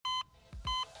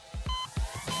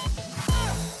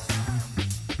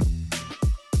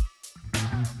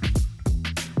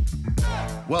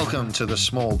Welcome to the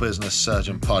Small Business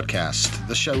Surgeon Podcast,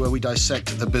 the show where we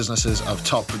dissect the businesses of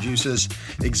top producers,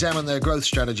 examine their growth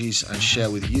strategies, and share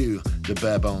with you the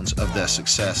bare bones of their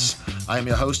success. I am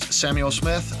your host, Samuel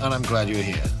Smith, and I'm glad you're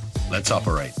here. Let's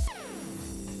operate.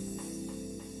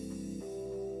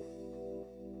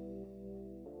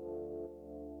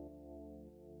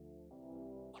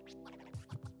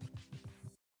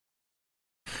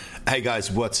 Hey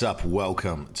guys, what's up?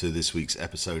 Welcome to this week's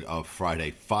episode of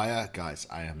Friday Fire. Guys,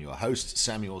 I am your host,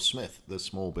 Samuel Smith, the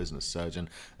Small Business Surgeon.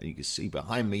 And you can see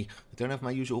behind me, I don't have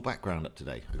my usual background up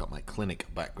today. I got my clinic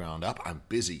background up. I'm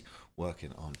busy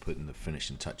working on putting the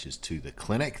finishing touches to the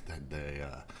clinic,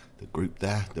 the group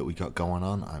there that we got going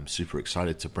on. I'm super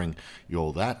excited to bring you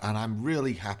all that, and I'm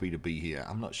really happy to be here.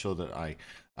 I'm not sure that I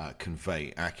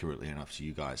convey accurately enough to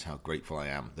you guys how grateful I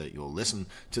am that you'll listen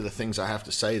to the things I have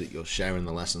to say, that you're sharing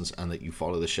the lessons, and that you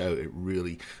follow the show. It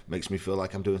really makes me feel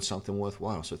like I'm doing something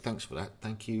worthwhile. So thanks for that.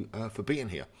 Thank you for being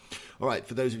here. All right,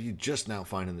 for those of you just now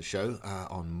finding the show,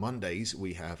 on Mondays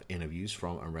we have interviews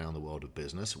from around the world of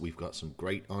business. We've got some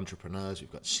great entrepreneurs,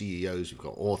 we've got CEOs, we've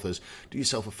got authors. Do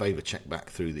yourself a favor, check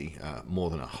back through the more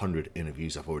than 100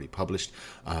 interviews I've already published,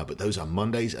 but those are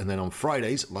Mondays. And then on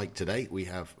Fridays, like today, we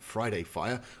have Friday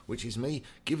Fire, which is me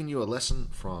giving you a lesson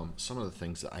from some of the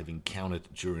things that I've encountered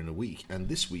during the week, and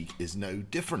this week is no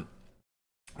different.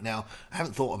 Now, I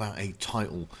haven't thought about a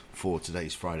title for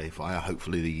today's Friday Fire.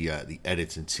 Hopefully the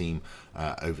editing team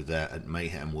over there at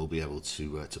Mayhem will be able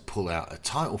to pull out a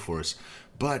title for us,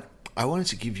 but I wanted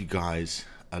to give you guys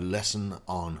a lesson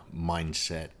on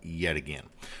mindset yet again.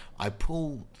 I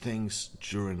pull things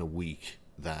during the week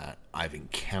that I've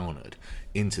encountered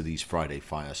into these Friday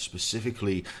Fires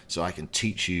specifically so I can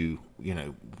teach you,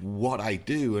 what I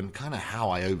do and kind of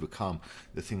how I overcome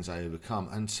the things I overcome.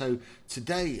 And so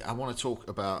today I want to talk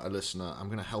about a listener. I'm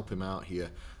going to help him out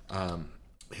here.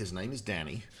 His name is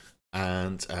Danny.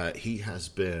 And he has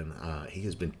been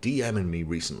DMing me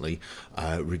recently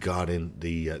regarding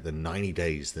the 90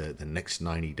 days, the next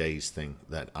 90 days thing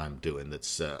that I'm doing.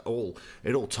 That's it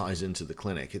all ties into the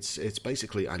clinic. It's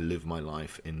basically I live my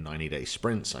life in 90-day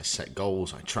sprints. I set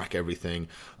goals. I track everything.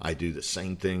 I do the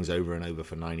same things over and over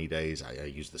for 90 days. I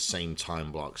use the same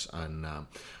time blocks, and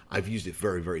I've used it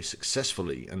very, very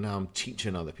successfully. And now I'm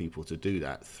teaching other people to do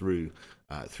that through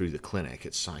the clinic.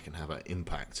 It's so I can have an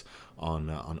impact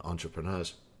on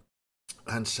entrepreneurs.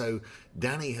 And so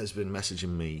Danny has been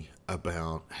messaging me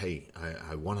about, hey,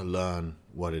 I want to learn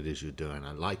what it is you're doing.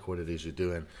 I like what it is you're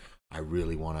doing. I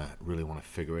really want to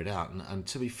figure it out. And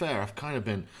to be fair, I've kind of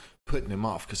been putting him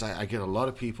off because I get a lot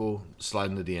of people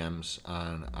sliding the DMs,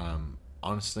 and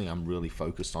honestly, I'm really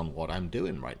focused on what I'm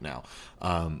doing right now.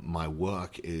 My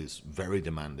work is very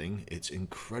demanding. It's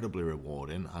incredibly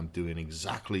rewarding. I'm doing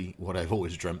exactly what I've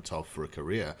always dreamt of for a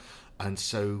career. And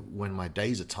so when my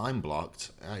days are time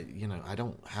blocked, I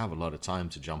don't have a lot of time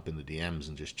to jump in the DMs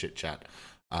and just chit chat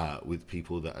with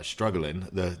people that are struggling.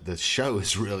 The show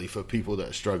is really for people that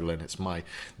are struggling.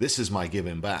 This is my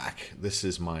giving back. This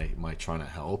is my trying to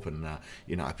help. And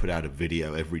I put out a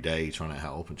video every day trying to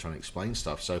help and trying to explain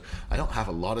stuff. So I don't have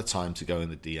a lot of time to go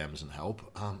in the DMs and help.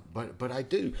 But I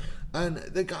do. And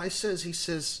the guy says,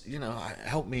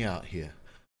 help me out here.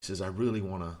 He says, I really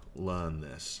want to learn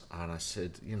this. And I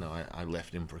said, I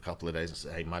left him for a couple of days and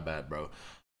said, hey, my bad, bro.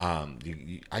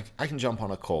 I can jump on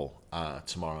a call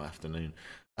tomorrow afternoon.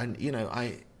 And,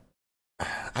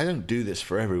 I don't do this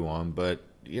for everyone, but,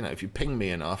 if you ping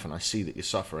me enough and I see that you're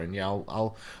suffering,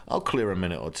 I'll clear a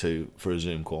minute or two for a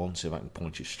Zoom call and see if I can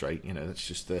point you straight. That's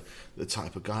just the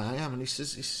type of guy I am. And he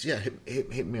says yeah,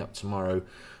 hit me up tomorrow.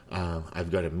 I've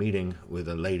got a meeting with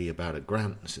a lady about a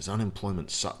grant. He says,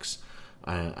 unemployment sucks.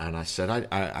 And I said,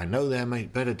 I know there may be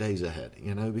better days ahead,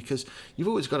 because you've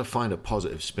always got to find a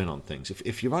positive spin on things.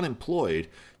 If you're unemployed,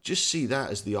 just see that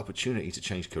as the opportunity to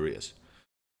change careers.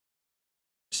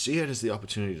 See it as the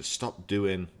opportunity to stop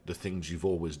doing the things you've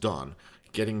always done,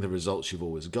 getting the results you've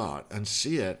always got, and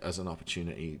see it as an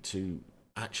opportunity to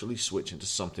actually switch into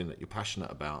something that you're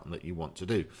passionate about and that you want to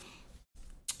do.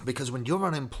 Because when you're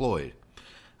unemployed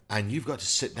and you've got to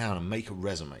sit down and make a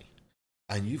resume,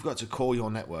 and you've got to call your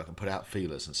network and put out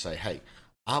feelers and say, hey,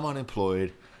 I'm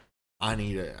unemployed. I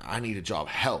need a job.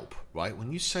 Help, right?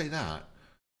 When you say that,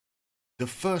 the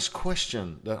first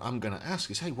question that I'm going to ask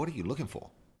is, hey, what are you looking for?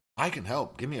 I can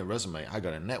help. Give me a resume. I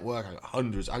got a network. I got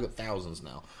hundreds. I got thousands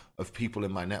now of people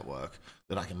in my network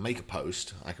that I can make a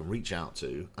post, I can reach out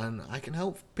to, and I can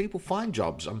help people find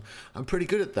jobs. I'm pretty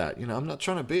good at that. I'm not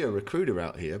trying to be a recruiter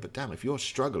out here, but damn, if you're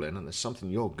struggling and there's something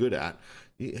you're good at,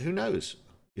 who knows?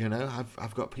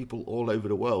 I've got people all over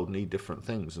the world need different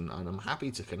things, and I'm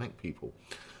happy to connect people.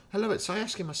 I love it. So I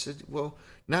asked him, I said, well,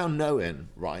 now knowing,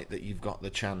 right, that you've got the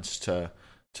chance to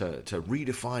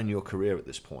redefine your career at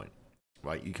this point,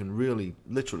 right? You can really,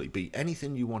 literally be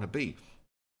anything you want to be.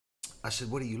 I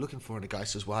said, what are you looking for? And the guy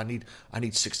says, well, I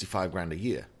need 65 grand a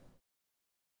year.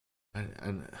 And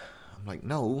I'm like,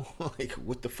 no, like,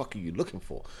 what the fuck are you looking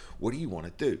for? What do you want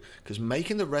to do? Because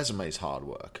making the resume is hard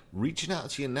work. Reaching out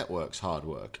to your network's hard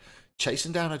work.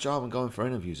 Chasing down a job and going for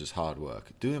interviews is hard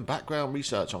work. Doing background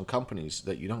research on companies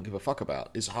that you don't give a fuck about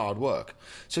is hard work.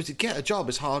 So to get a job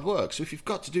is hard work. So if you've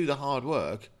got to do the hard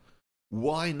work,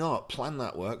 why not plan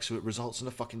that work so it results in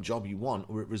a fucking job you want,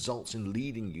 or it results in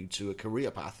leading you to a career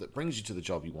path that brings you to the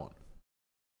job you want,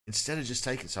 instead of just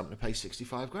taking something to pay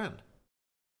 65 grand.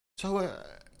 So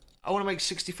I want to make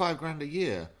 65 grand a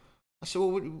year. I said,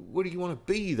 well, what do you want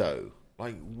to be though?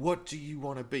 Like, what do you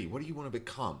want to be? What do you want to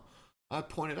become? I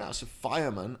pointed out, so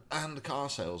fireman and car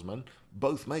salesman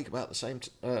both make about the same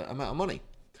amount of money,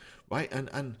 right?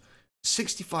 And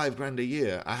 65 grand a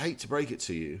year, I hate to break it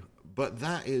to you, but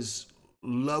that is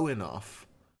low enough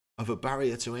of a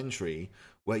barrier to entry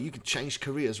where you could change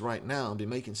careers right now and be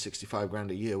making 65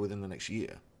 grand a year within the next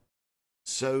year.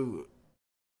 So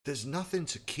there's nothing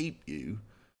to keep you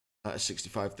at a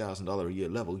 $65,000 a year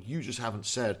level. You just haven't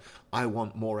said, I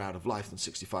want more out of life than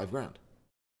 65 grand.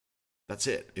 That's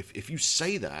it. If you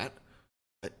say that,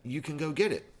 you can go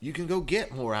get it. You can go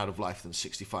get more out of life than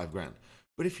 65 grand.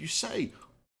 But if you say,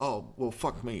 oh, well,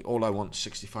 fuck me, all I want is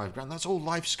 65 grand, that's all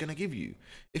life's going to give you.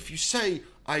 If you say,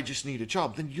 I just need a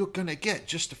job, then you're going to get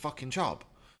just a fucking job.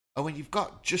 And when you've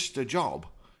got just a job,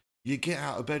 you get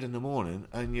out of bed in the morning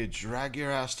and you drag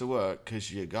your ass to work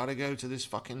because you got to go to this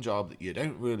fucking job that you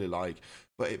don't really like,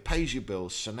 but it pays your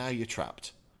bills, so now you're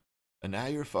trapped. And now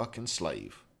you're a fucking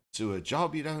slave to a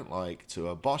job you don't like, to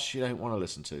a boss you don't want to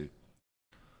listen to.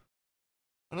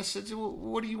 And I said, well,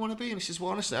 what do you want to be? And he says,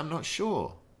 well, honestly, I'm not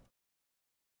sure.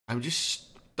 I'm just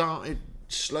started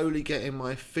slowly getting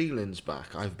my feelings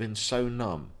back. I've been so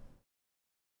numb.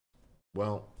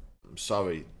 Well, I'm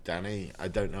sorry, Danny. I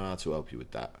don't know how to help you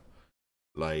with that.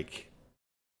 Like,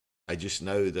 I just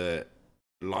know that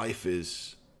life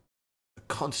is a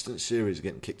constant series of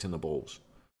getting kicked in the balls.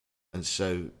 And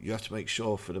so you have to make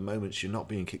sure for the moments you're not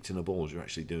being kicked in the balls, you're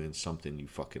actually doing something you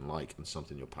fucking like and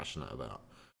something you're passionate about.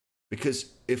 Because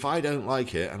if I don't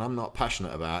like it and I'm not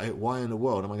passionate about it, why in the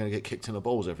world am I going to get kicked in the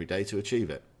balls every day to achieve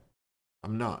it?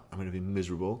 I'm not. I'm going to be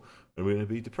miserable and we're going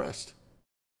to be depressed.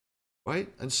 Right?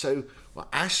 And so I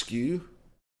ask you,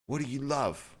 what do you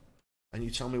love? And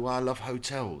you tell me, well, I love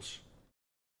hotels.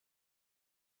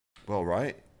 Well,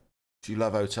 right. Do you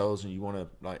love hotels and you want to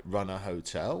like run a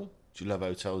hotel? Do you love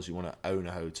hotels? You want to own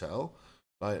a hotel?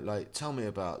 Like, tell me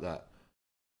about that.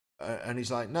 And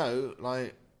he's like, no,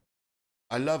 like,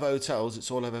 I love hotels.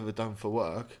 It's all I've ever done for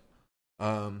work.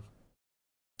 I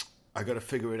got to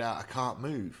figure it out. I can't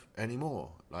move anymore.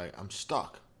 Like, I'm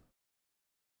stuck.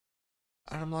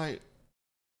 And I'm like,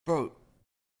 bro,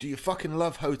 do you fucking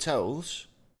love hotels?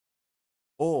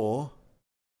 Or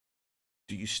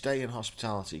do you stay in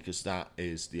hospitality because that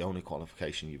is the only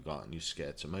qualification you've got and you're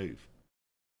scared to move?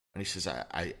 And he says,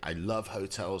 I love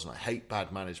hotels and I hate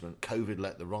bad management. COVID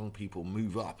let the wrong people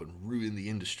move up and ruin the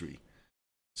industry.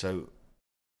 So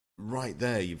right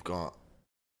there, you've got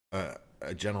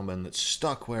a gentleman that's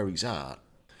stuck where he's at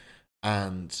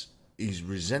and he's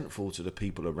resentful to the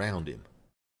people around him.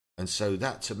 And so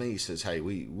that to me says, hey,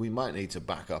 we might need to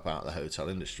back up out of the hotel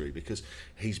industry because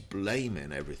he's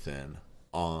blaming everything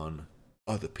on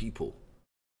other people.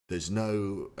 There's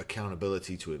no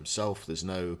accountability to himself. There's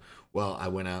no, well, I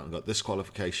went out and got this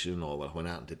qualification, or well, I went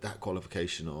out and did that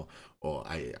qualification, or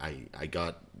I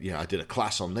got, I did a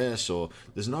class on this, or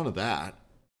there's none of that.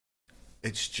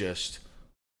 It's just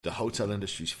the hotel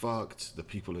industry's fucked. The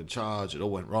people in charge, it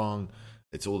all went wrong.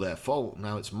 It's all their fault.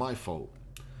 Now it's my fault.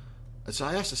 And so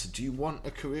I said, do you want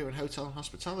a career in hotel and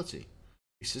hospitality?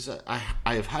 He says, I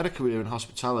have had a career in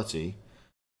hospitality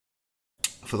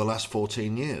for the last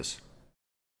 14 years.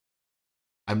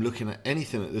 I'm looking at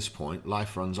anything at this point,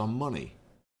 life runs on money.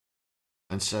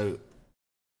 And so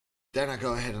then I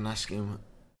go ahead and ask him,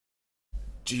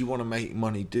 do you want to make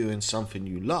money doing something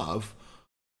you love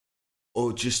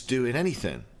or just doing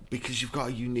anything? Because you've got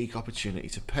a unique opportunity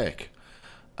to pick.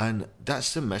 And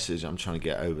that's the message I'm trying to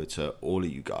get over to all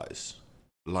of you guys.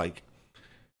 Like,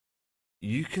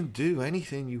 you can do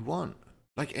anything you want.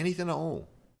 Like, anything at all.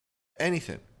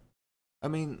 Anything. I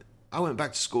mean, I went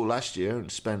back to school last year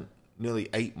and spent nearly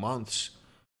 8 months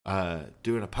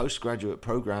doing a postgraduate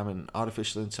program in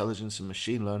artificial intelligence and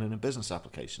machine learning and business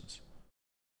applications.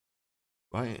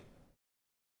 Right?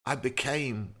 I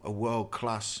became a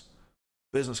world-class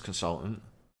business consultant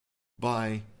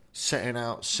by setting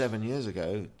out 7 years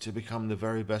ago to become the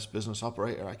very best business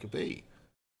operator I could be.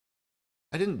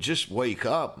 I didn't just wake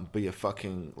up and be a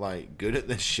fucking like good at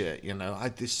this shit, you know. I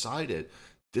decided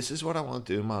this is what I want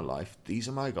to do in my life. These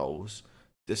are my goals.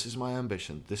 This is my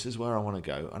ambition. This is where I want to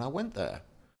go. And I went there.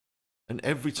 And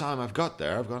every time I've got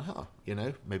there, I've gone, you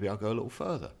know, maybe I'll go a little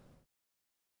further.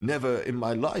 Never in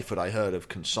my life had I heard of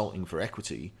consulting for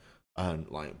equity and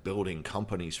like building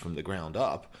companies from the ground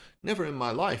up. Never in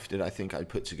my life did I think I'd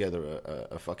put together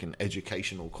a fucking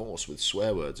educational course with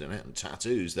swear words in it and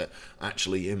tattoos that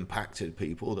actually impacted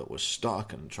people that were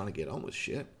stuck and trying to get on with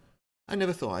shit. I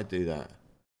never thought I'd do that.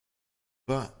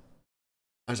 But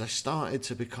as I started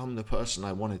to become the person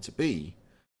I wanted to be,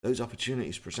 those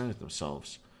opportunities presented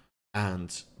themselves.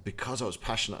 And because I was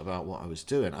passionate about what I was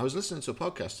doing, I was listening to a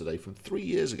podcast today from 3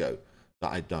 years ago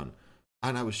that I'd done.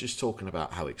 And I was just talking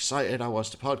about how excited I was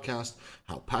to podcast,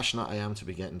 how passionate I am to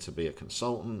be getting to be a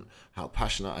consultant, how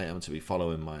passionate I am to be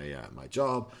following my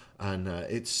job. And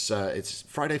it's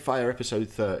Friday Fire episode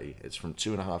 30. It's from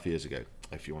 2.5 years ago.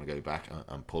 If you want to go back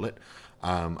and pull it,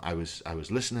 I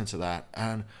was listening to that,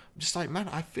 and I'm just like, man,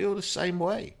 I feel the same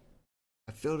way.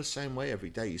 I feel the same way every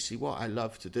day. You see, what I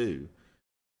love to do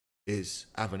is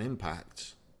have an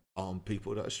impact on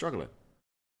people that are struggling,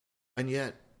 and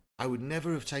yet I would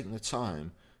never have taken the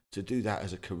time to do that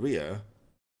as a career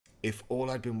if all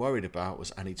I'd been worried about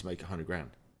was I need to make 100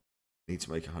 grand, need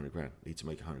to make 100 grand, need to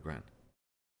make 100 grand,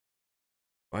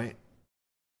 right?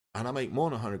 And I make more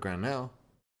than 100 grand now,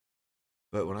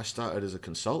 but when I started as a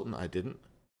consultant, I didn't.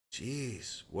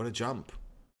 Jeez, what a jump!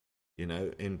 You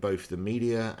know, in both the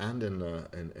media and in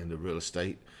the real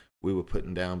estate, we were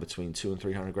putting down between 200 and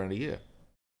 300 grand a year.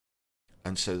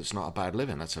 And so it's not a bad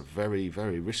living. That's a very,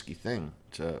 very risky thing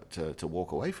to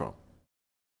walk away from,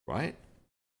 right?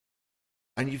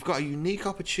 And you've got a unique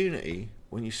opportunity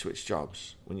when you switch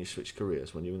jobs, when you switch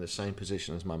careers, when you're in the same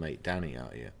position as my mate Danny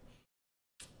out here.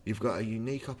 You've got a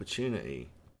unique opportunity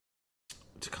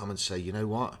to come and say, you know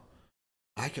what?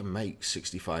 I can make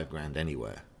 65 grand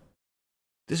anywhere.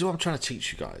 This is what I'm trying to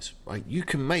teach you guys, right? You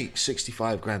can make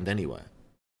 65 grand anywhere.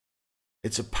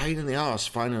 It's a pain in the ass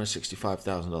finding a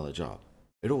 $65,000 job.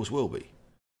 It always will be.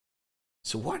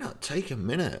 So why not take a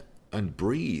minute and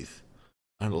breathe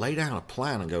and lay down a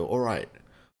plan and go, all right,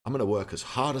 I'm going to work as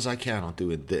hard as I can on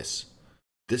doing this.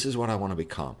 This is what I want to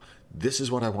become. This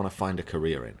is what I want to find a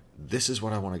career in. This is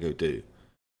what I want to go do.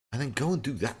 And then go and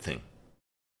do that thing.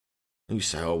 And you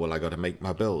say, oh, well, I got to make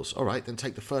my bills. All right, then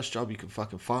take the first job you can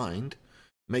fucking find,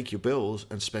 make your bills,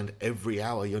 and spend every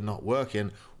hour you're not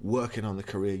working on the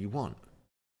career you want.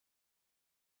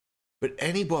 But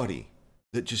anybody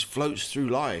that just floats through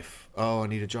life, oh, I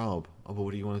need a job. Oh, but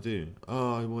what do you want to do?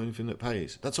 Oh, I want anything that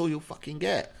pays. That's all you'll fucking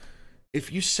get.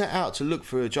 If you set out to look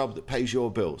for a job that pays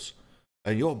your bills,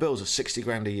 and your bills are 60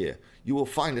 grand a year, you will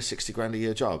find a 60 grand a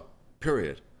year job,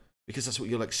 period. Because that's what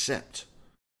you'll accept.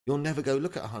 You'll never go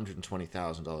look at a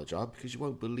 $120,000 job because you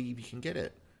won't believe you can get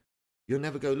it. You'll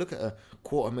never go look at a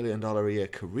 $250,000 a year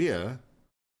career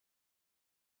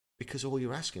because all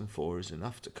you're asking for is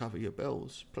enough to cover your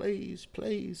bills. Please,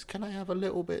 please, can I have a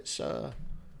little bit, sir?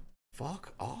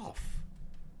 Fuck off.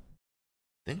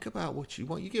 Think about what you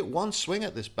want. You get one swing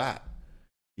at this bat.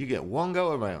 You get one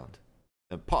go around.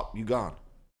 Then pop, you gone.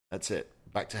 That's it.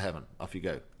 Back to heaven. Off you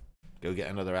go. Go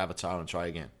get another avatar and try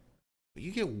again. But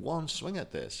you get one swing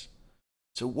at this.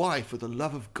 So why, for the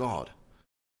love of God,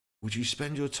 would you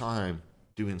spend your time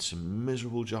doing some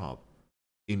miserable job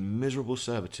in miserable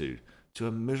servitude to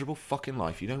a miserable fucking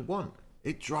life you don't want?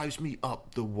 It drives me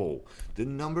up the wall. The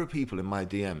number of people in my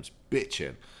DMs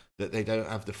bitching that they don't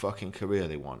have the fucking career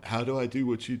they want. How do I do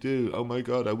what you do? Oh my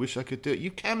God, I wish I could do it.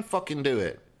 You can fucking do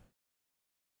it.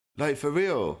 Like, for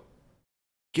real.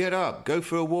 Get up, go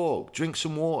for a walk, drink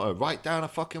some water, write down a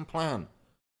fucking plan.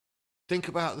 Think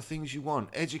about the things you want,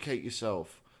 educate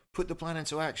yourself, put the plan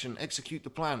into action, execute the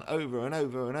plan over and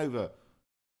over and over.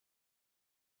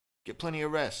 Get plenty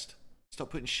of rest. Stop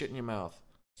putting shit in your mouth.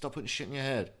 Stop putting shit in your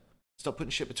head. Stop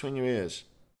putting shit between your ears.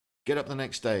 Get up the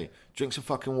next day, drink some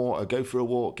fucking water, go for a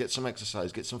walk, get some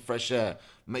exercise, get some fresh air,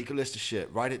 make a list of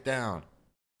shit, write it down,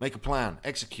 make a plan,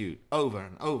 execute over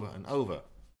and over and over.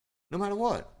 No matter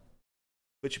what.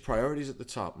 Put your priorities at the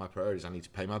top. My priorities, I need to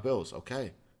pay my bills.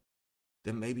 Okay.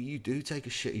 Then maybe you do take a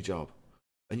shitty job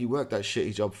and you work that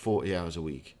shitty job 40 hours a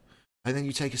week. And then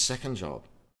you take a second job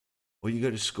or you go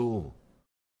to school.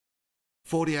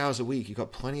 40 hours a week, you've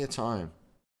got plenty of time.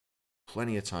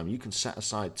 Plenty of time. You can set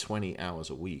aside 20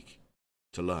 hours a week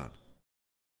to learn.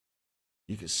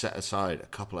 You can set aside a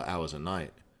couple of hours a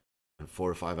night and 4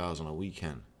 or 5 hours on a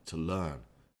weekend to learn,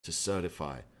 to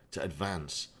certify, to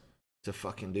advance. to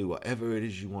fucking do whatever it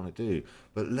is you want to do.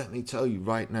 But let me tell you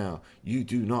right now, you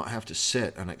do not have to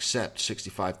sit and accept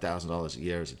 $65,000 a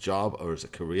year as a job or as a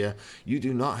career. You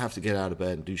do not have to get out of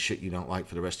bed and do shit you don't like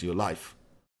for the rest of your life.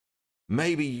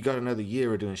 Maybe you got another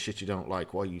year of doing shit you don't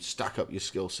like while you stack up your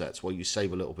skill sets, while you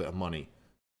save a little bit of money,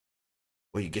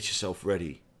 while you get yourself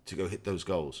ready to go hit those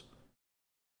goals.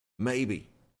 Maybe.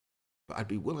 But I'd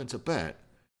be willing to bet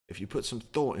if you put some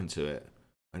thought into it,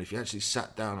 and if you actually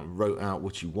sat down and wrote out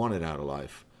what you wanted out of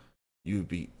life, you'd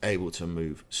be able to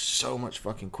move so much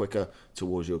fucking quicker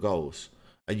towards your goals.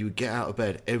 And you would get out of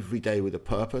bed every day with a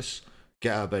purpose,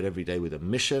 get out of bed every day with a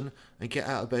mission, and get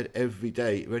out of bed every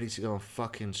day ready to go and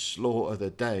fucking slaughter the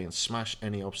day and smash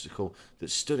any obstacle that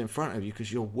stood in front of you,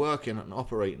 because you're working and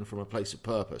operating from a place of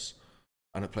purpose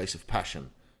and a place of passion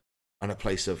and a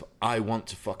place of I want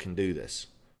to fucking do this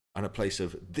and a place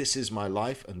of this is my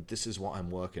life and this is what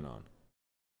I'm working on.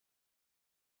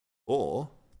 Or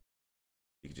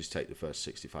you could just take the first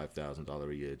 $65,000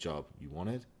 a year job you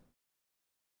wanted.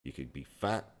 You could be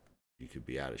fat, you could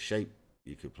be out of shape,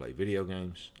 you could play video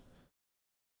games,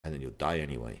 and then you'll die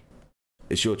anyway.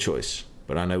 It's your choice,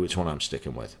 but I know which one I'm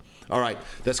sticking with. All right,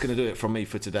 that's going to do it from me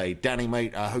for today. Danny,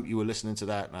 mate, I hope you were listening to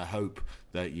that, and I hope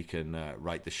that you can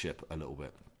right the ship a little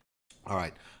bit. All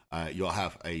right, you'll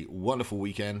have a wonderful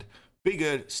weekend. Be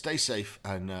good, stay safe,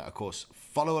 and of course,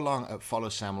 follow along at Follow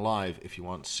Sam Live if you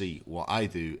want to see what I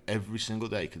do every single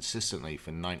day consistently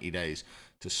for 90 days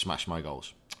to smash my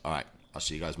goals. All right, I'll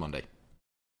see you guys Monday.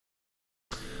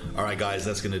 All right, guys,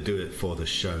 that's going to do it for the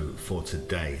show for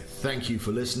today. Thank you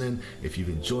for listening. If you've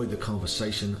enjoyed the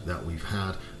conversation that we've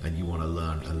had and you want to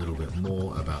learn a little bit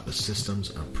more about the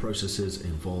systems and processes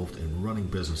involved in running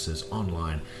businesses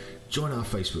online, join our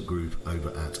Facebook group over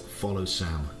at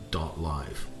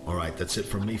followsam.live. All right, that's it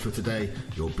from me for today.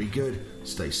 You'll be good,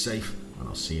 stay safe, and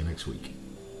I'll see you next week.